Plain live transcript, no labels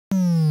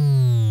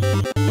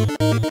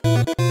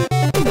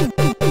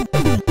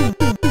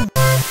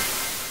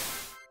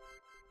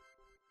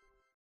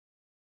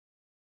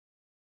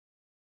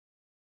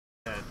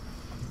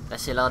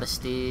That's a lot of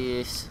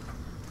sticks.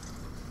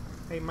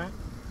 Hey man,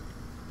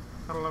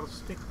 got a lot of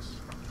sticks.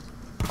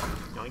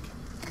 Yoink.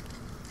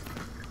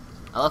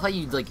 I love how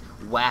you like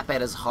whap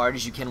it as hard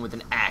as you can with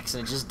an axe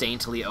and it just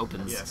daintily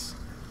opens. Yes.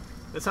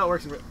 That's how it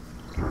works in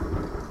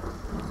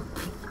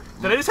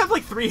Did I just have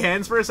like 3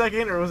 hands for a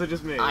second, or was it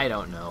just me? I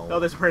don't know. Oh,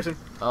 there's a person.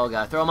 Oh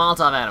god, throw a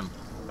Molotov at him.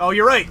 Oh,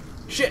 you're right.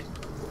 Shit.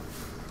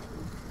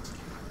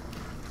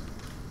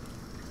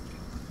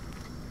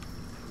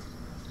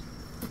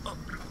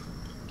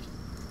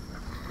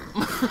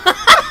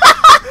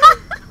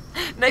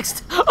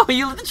 Next. Oh,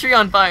 you lit the tree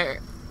on fire.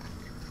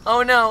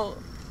 Oh no.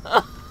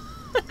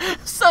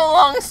 So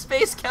long,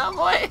 Space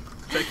Cowboy.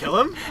 Should I kill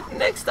him?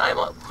 Next time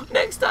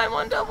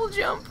on Double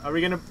Jump. Are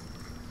we gonna?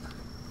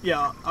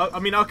 Yeah. I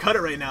mean, I'll cut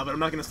it right now, but I'm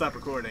not gonna stop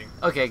recording.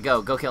 Okay,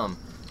 go kill him.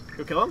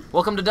 Go kill him?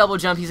 Welcome to Double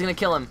Jump. He's gonna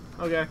kill him.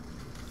 Okay.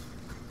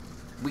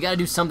 We gotta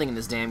do something in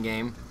this damn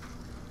game.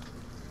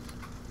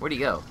 Where'd he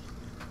go?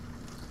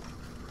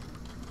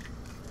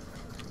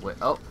 Wait,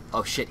 oh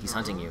shit, he's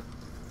hunting you.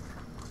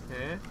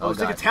 Yeah. Oh, there's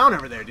like a town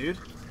over there, dude.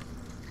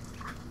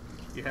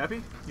 You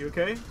happy? You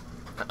okay?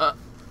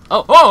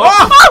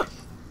 Oh!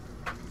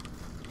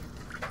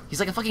 He's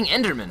like a fucking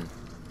Enderman.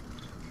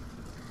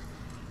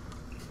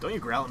 Don't you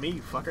growl at me,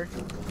 you fucker.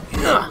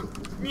 Ugh.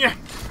 Yeah.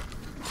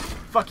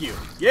 Fuck you.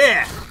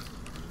 Yeah.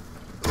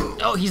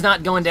 Oh, he's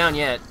not going down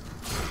yet.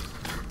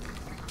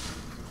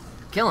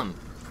 Kill him.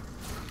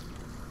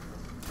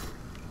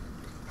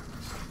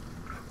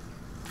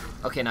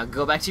 Okay, now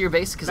go back to your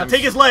base because Now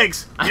take his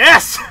legs.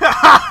 Yes.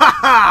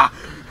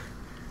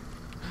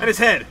 And his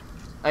head.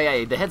 Oh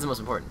yeah, the head's the most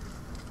important.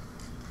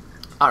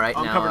 All right,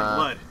 I'm now. covered in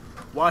blood.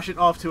 Wash it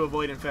off to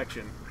avoid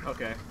infection.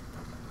 Okay.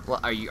 Well,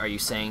 are you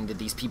saying that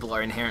these people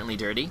are inherently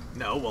dirty?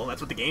 No, well,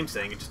 that's what the game's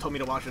saying. It just told me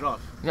to wash it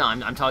off. No,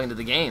 I'm talking to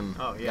the game.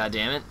 Oh, yeah. God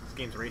damn it. This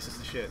game's racist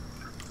as shit.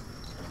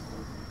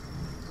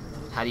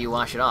 How do you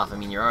wash it off? I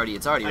mean,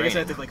 it's already I guess I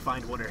raining. have to, like,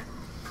 find water.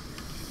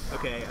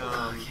 Okay,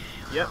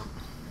 yep.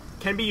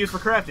 Can be used for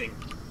crafting.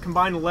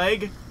 Combine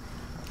leg.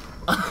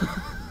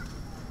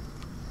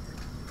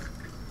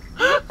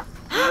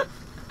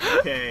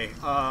 Okay,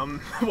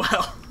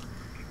 well.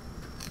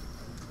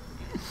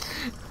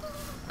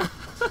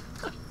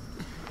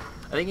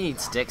 I think you need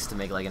sticks to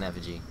make like an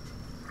effigy.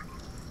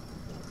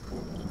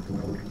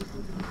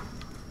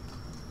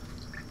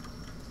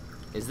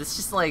 Is this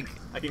just like...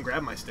 I can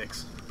grab my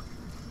sticks.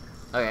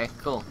 Okay,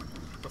 cool.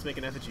 Let's make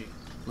an effigy.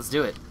 Let's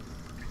do it.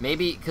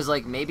 Maybe, cause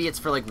like maybe it's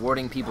for like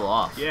warding people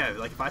off. Yeah,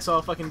 like if I saw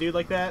a fucking dude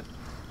like that,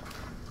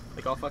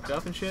 like all fucked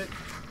up and shit.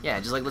 Yeah,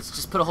 just like let's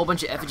just put a whole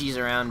bunch of effigies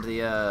around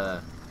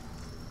the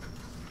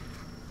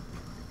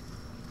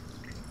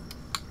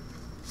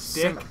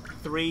Stick,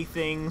 3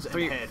 things,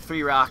 and head.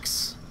 3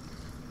 rocks.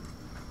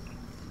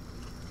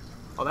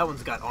 Oh, that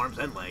one's got arms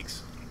and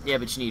legs. Yeah,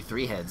 but you need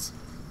 3 heads.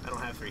 I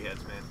don't have 3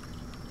 heads, man.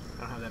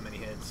 I don't have that many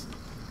heads.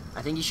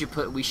 I think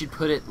we should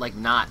put it like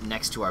not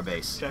next to our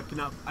base.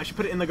 I should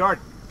put it in the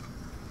garden.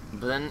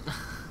 But then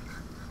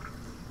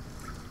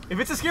if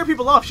it's to scare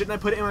people off, shouldn't I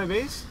put it in my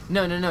base?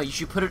 No, you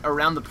should put it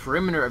around the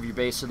perimeter of your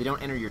base so they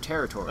don't enter your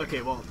territory.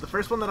 Okay, well, the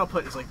first one that I'll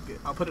put is like,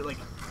 I'll put it like,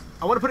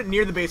 I want to put it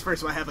near the base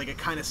first so I have like a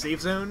kind of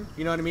safe zone,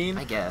 you know what I mean?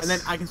 I guess. And then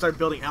I can start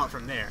building out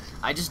from there.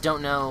 I just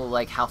don't know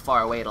like how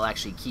far away it'll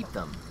actually keep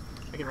them.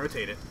 I can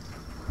rotate it.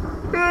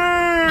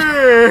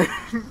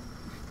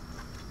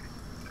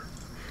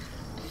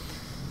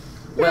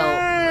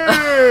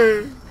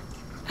 Well,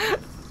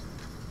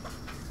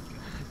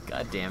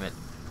 God damn it.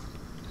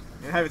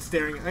 I'm gonna have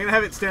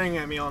it staring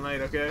at me all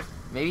night, okay?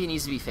 Maybe it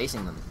needs to be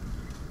facing them.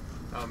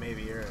 Oh,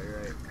 maybe, you're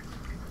right.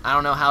 I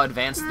don't know how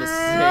advanced this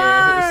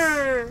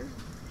is.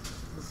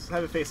 Let's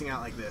have it facing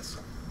out like this.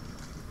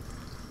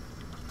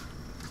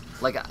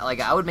 Like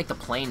I would make the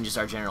plane just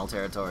our general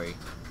territory.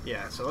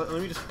 Yeah, so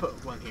let me just put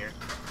one here.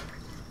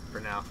 For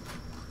now.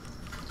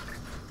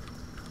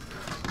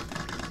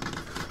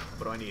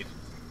 What do I need?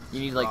 You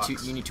need like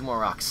Rocks. you need 2 more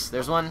rocks.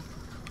 There's one.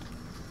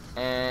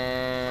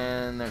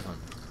 And there's one.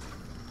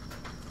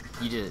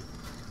 You did it.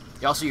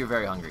 You're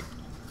very hungry.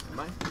 Am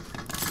I?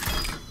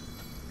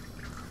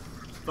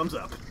 Thumbs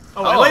up.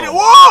 Oh, Oh. I laid it.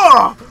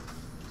 Whoa!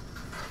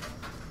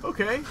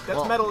 Okay,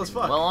 that's metal as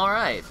fuck. Well,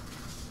 alright.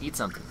 Eat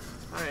something.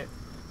 Alright.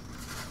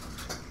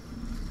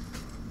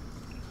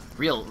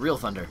 Real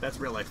thunder. That's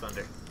real life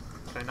thunder.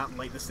 Can I not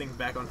light this thing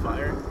back on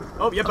fire?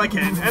 Oh, yep, I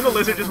can. And the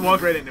lizard just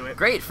walked right into it.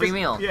 Great, free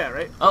meal. Yeah,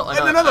 right? Oh,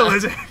 and another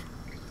lizard!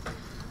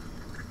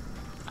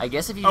 I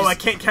guess if you Oh, I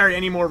can't carry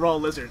any more raw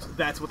lizards.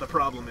 That's what the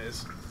problem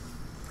is.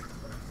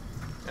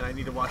 And I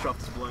need to wash off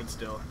this blood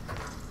still.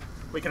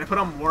 Wait, can I put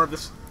on more of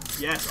this?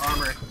 Yes,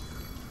 armor.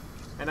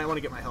 And I want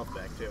to get my health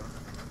back, too.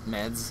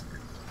 Meds.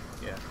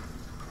 Yeah.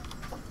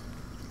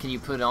 Can you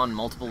put on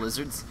multiple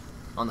lizards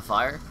on the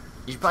fire?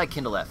 You should probably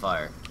kindle that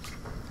fire.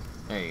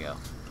 There you go.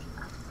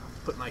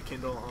 Put my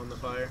Kindle on the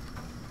fire.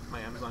 My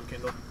Amazon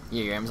Kindle.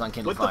 Yeah, your Amazon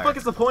Kindle What Fire. the fuck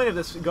is the point of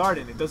this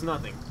garden? It does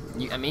nothing.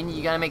 I mean,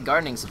 you gotta make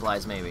gardening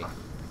supplies, maybe.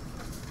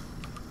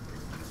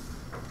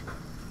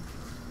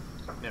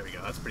 There we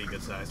go. That's pretty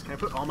good size. Can I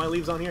put all my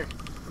leaves on here?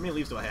 How many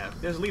leaves do I have?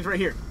 There's leaves right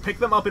here. Pick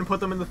them up and put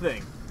them in the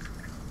thing.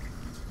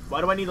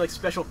 Why do I need, like,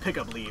 special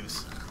pickup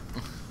leaves?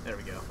 There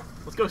we go.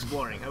 Let's go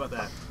exploring. How about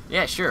that?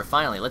 Yeah, sure.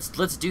 Finally,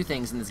 let's do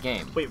things in this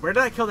game. Wait, where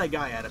did I kill that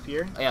guy at? Up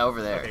here? Oh, yeah,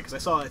 over there. Okay, because I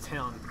saw a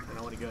town and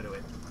I want to go to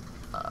it.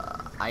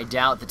 I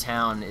doubt the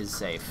town is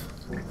safe.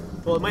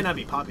 Well, it might not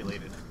be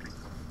populated.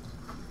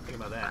 Think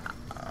about that.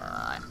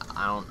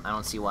 I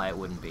don't see why it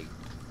wouldn't be.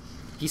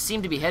 He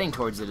seemed to be heading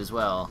towards it as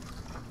well.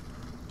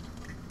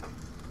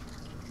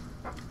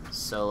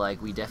 So,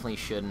 like, we definitely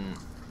shouldn't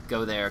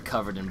go there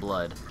covered in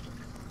blood.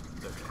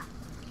 Okay.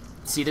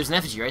 See, there's an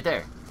effigy right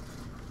there.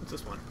 What's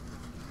this one?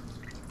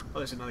 Oh,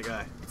 there's another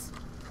guy.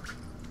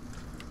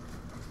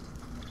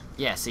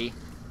 Yeah, see?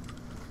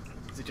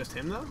 Is it just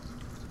him, though?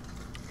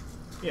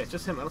 Yeah, it's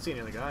just him. I don't see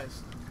any other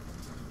guys.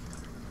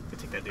 Could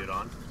take that dude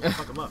on.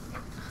 Fuck him up.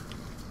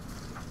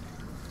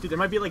 Dude, there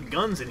might be, like,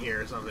 guns in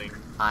here or something.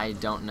 I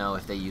don't know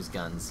if they use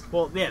guns.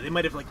 Well, yeah, they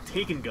might have, like,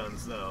 taken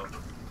guns, though.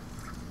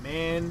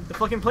 Man, the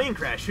fucking plane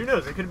crashed. Who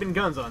knows? There could have been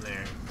guns on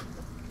there.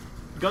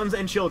 Guns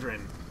and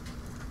children.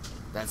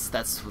 That's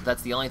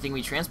the only thing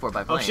we transport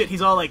by plane. Oh, shit,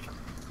 he's all like...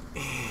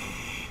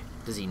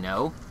 Does he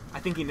know? I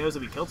think he knows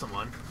that we killed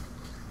someone.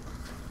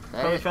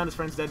 Probably found his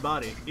friend's dead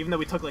body, even though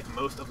we took, like,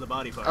 most of the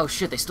body part. Oh,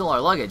 shit, they stole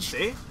our luggage.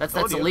 See? That's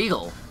Told you.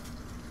 illegal.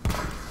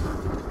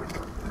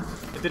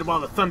 I did it while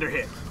the thunder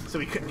hit, so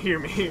he couldn't hear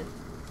me.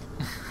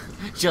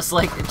 just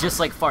like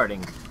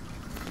farting.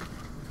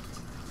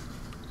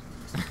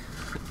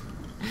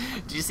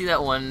 Did you see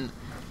that one?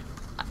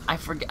 I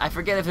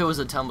forget if it was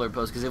a Tumblr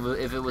post, because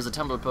if it was a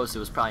Tumblr post, it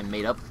was probably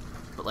made up.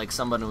 But like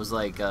someone was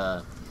like,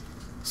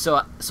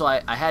 so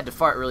I had to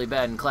fart really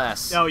bad in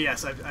class. Oh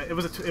yes, it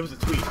was a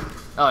tweet.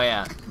 Oh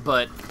yeah,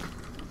 but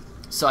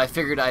so I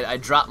figured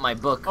I'd drop my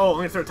book. Oh, I'm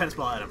gonna throw a tennis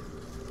ball at him.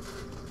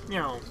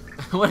 Meow.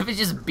 What if it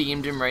just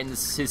beamed him right in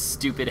his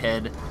stupid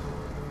head?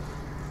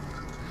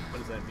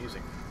 What is that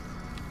music?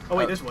 Oh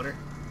wait, there's water.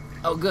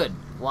 Oh good,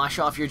 wash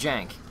off your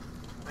jank.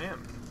 I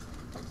am.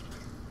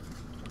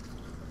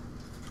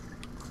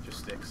 Just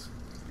sticks.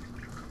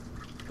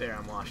 There,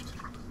 I'm washed.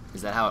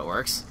 Is that how it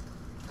works?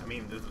 I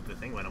mean, the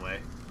thing went away.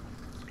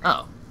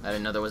 Oh, I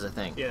didn't know there was a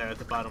thing. Yeah, at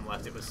the bottom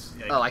left, it was...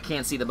 Yeah, oh, I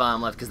can't see the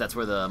bottom left because that's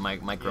where the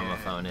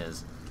microphone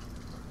is.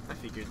 I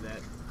figured that.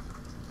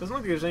 Doesn't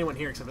look like there's anyone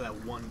here except for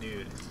that one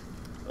dude.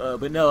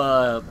 But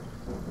no,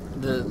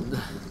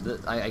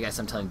 I guess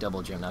I'm telling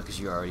DoubleJump now because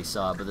you already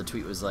saw it, but the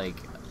tweet was like,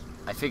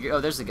 I figured,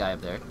 oh, there's the guy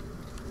up there.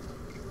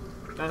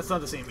 No, that's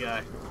not the same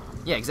guy.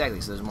 Yeah,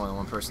 exactly, so there's more than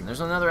one person.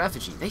 There's another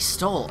effigy. They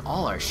stole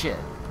all our shit.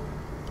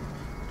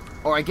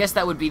 Or I guess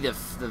that would be the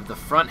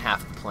front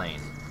half of the plane.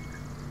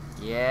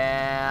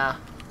 Yeah.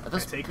 Are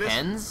those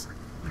pens?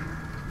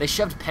 They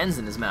shoved pens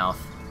in his mouth.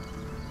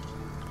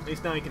 At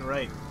least now he can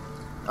write.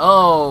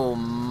 Oh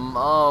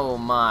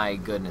my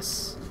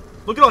goodness.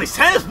 Look at all these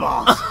tennis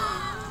balls!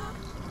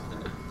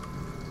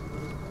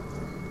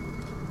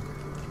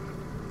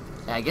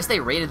 Yeah, I guess they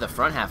raided the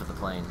front half of the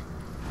plane.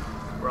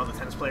 Where all the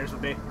tennis players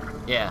would be?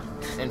 Yeah,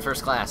 in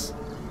first class.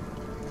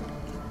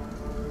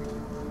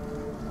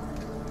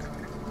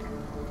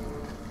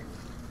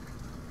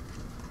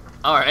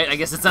 Alright, I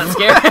guess it's not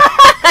scary.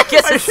 I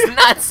guess it's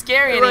not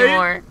scary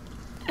anymore.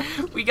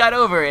 We got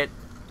over it.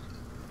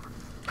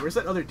 Where's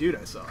that other dude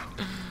I saw?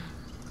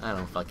 I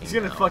don't fucking know. He's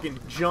gonna fucking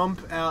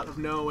jump out of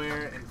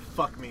nowhere and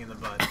fuck me in the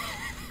butt.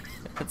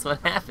 That's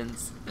what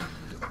happens.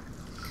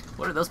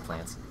 What are those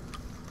plants?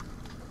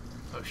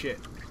 Oh shit.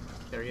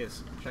 There he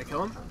is. Should I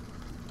kill him?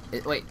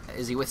 Wait,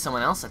 is he with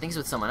someone else? I think he's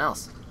with someone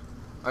else.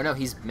 Or no,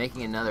 he's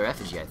making another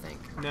effigy, I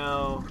think.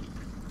 No.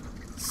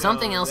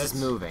 Something else is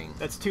moving.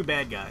 That's two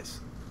bad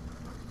guys.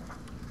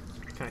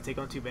 Can I take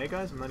on two bad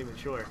guys? I'm not even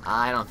sure.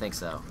 I don't think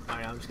so.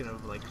 Alright, I'm just gonna,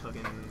 like,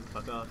 fucking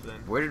fuck off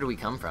then. Where did we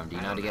come from? Do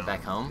you know how to get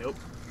back home? Nope.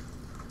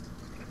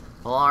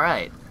 Well,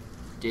 alright.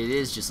 It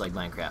is just like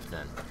Minecraft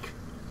then.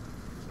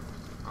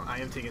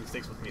 I am taking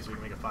sticks with me so we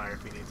can make a fire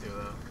if we need to,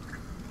 though.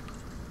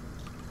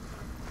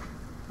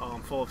 Oh,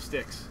 I'm full of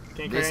sticks.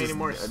 Can't carry any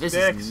more sticks. This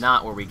is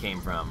not where we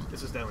came from.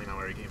 This is definitely not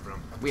where we came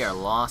from. We are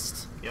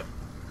lost. Yep.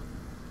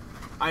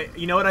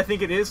 You know what I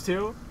think it is,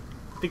 too?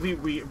 I think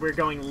we're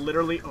going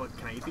literally... Oh,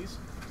 can I eat these?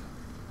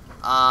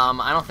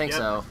 I don't think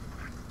so.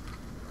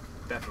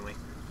 Definitely.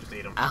 Just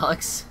ate them.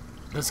 Alex,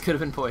 those could have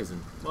been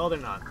poison. Well, they're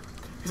not.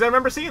 Because I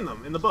remember seeing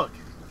them in the book.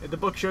 The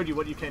book showed you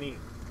what you can eat.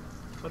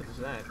 What is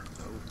that?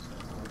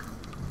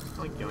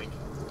 Oh. Yoink, yoink.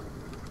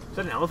 Is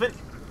that an elephant?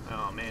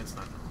 Oh, man, it's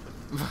not an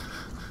elephant.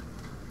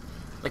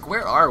 Like,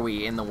 where are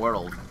we in the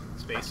world?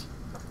 Space.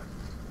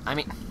 I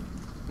mean,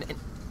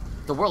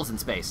 the world's in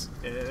space.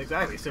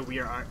 Exactly. So we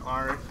are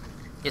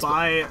Yes,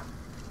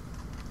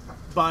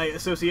 by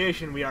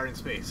association, we are in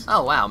space.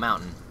 Oh, wow,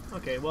 mountain.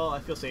 Okay, well, I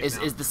feel safe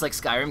now. Is this like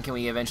Skyrim? Can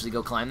we eventually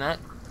go climb that?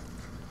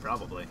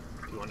 Probably.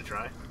 Do you want to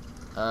try?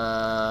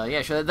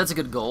 Yeah, sure. That's a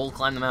good goal.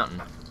 Climb the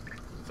mountain.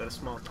 Is that a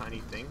small, tiny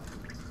thing?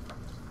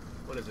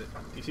 What is it?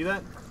 Do you see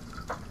that?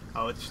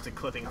 Oh, it's just a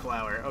clipping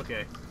flower.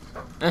 Okay.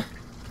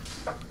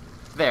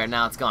 There,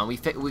 now it's gone. We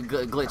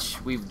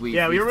glitch. We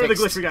yeah, we removed the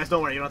fixed. glitch for you guys.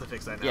 Don't worry, you don't have to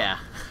fix that now.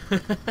 Yeah.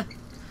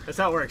 That's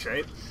how it works,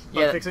 right?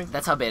 Yeah, fixing?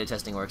 that's how beta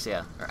testing works.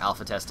 Yeah, or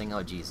alpha testing.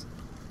 Oh, jeez.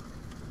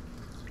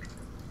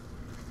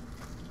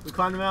 We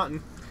climbed the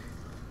mountain,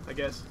 I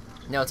guess.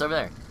 No, it's over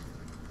there.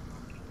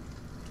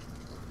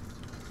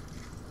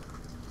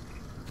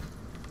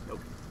 Nope.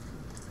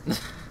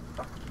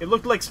 It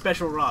looked like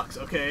special rocks.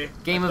 Okay.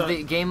 Game of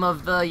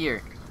the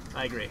year.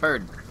 I agree.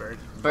 Bird. Bird.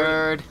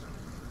 Bird.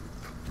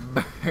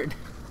 Bird.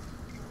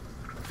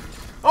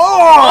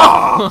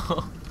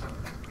 Oh!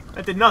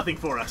 That did nothing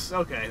for us.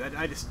 Okay,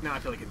 now I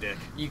feel like a dick.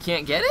 You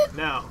can't get it?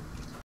 No.